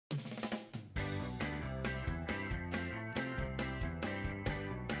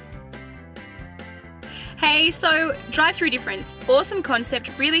Hey, so Drive Thru Difference, awesome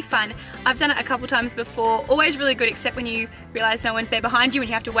concept, really fun. I've done it a couple times before, always really good except when you realise no one's there behind you and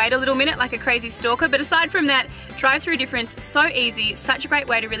you have to wait a little minute like a crazy stalker. But aside from that, Drive Thru Difference, so easy, such a great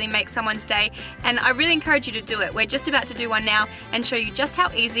way to really make someone's day, and I really encourage you to do it. We're just about to do one now and show you just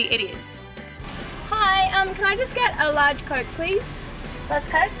how easy it is. Hi, can I just get a large Coke, please? Large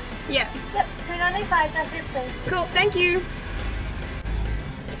Coke? Yeah. Yep, $2.95, that's it please. Cool, thank you.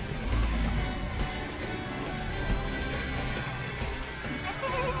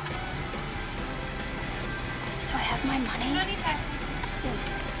 So I have my money.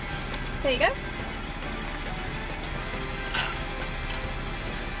 There you go.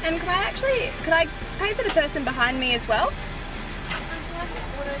 And could I pay for the person behind me as well?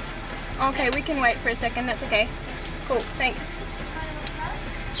 Okay, we can wait for a second, that's okay. Cool, thanks.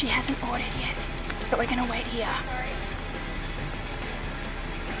 She hasn't ordered yet, but we're gonna wait here.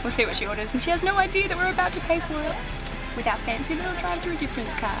 We'll see what she orders, and she has no idea that we're about to pay for it with our fancy little Drive Thru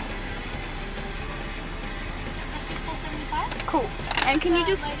Difference card. Cool. And can you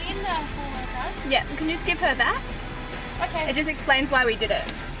just... Yeah, can you just give her that? Okay. It just explains why we did it.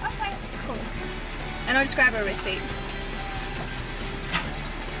 Okay. Cool. And I'll just grab a receipt.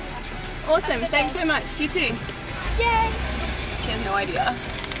 Awesome, thanks so much. You too. Yay! She has no idea.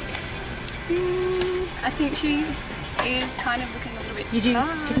 I think she is kind of looking a little bit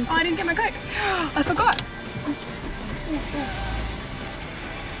surprised. Oh, I didn't get my Coke. I forgot.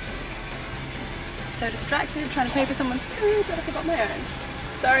 So distracted, trying to pay for someone's food, but I forgot my own.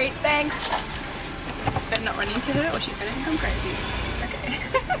 Sorry, thanks. Better not run into her or she's gonna think I'm crazy. Okay.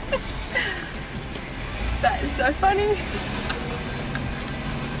 That is so funny.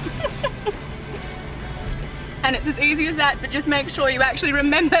 And it's as easy as that, but just make sure you actually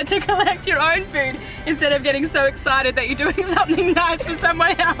remember to collect your own food instead of getting so excited that you're doing something nice for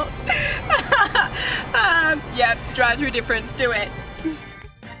someone else. Yeah, Drive Thru Difference, do it.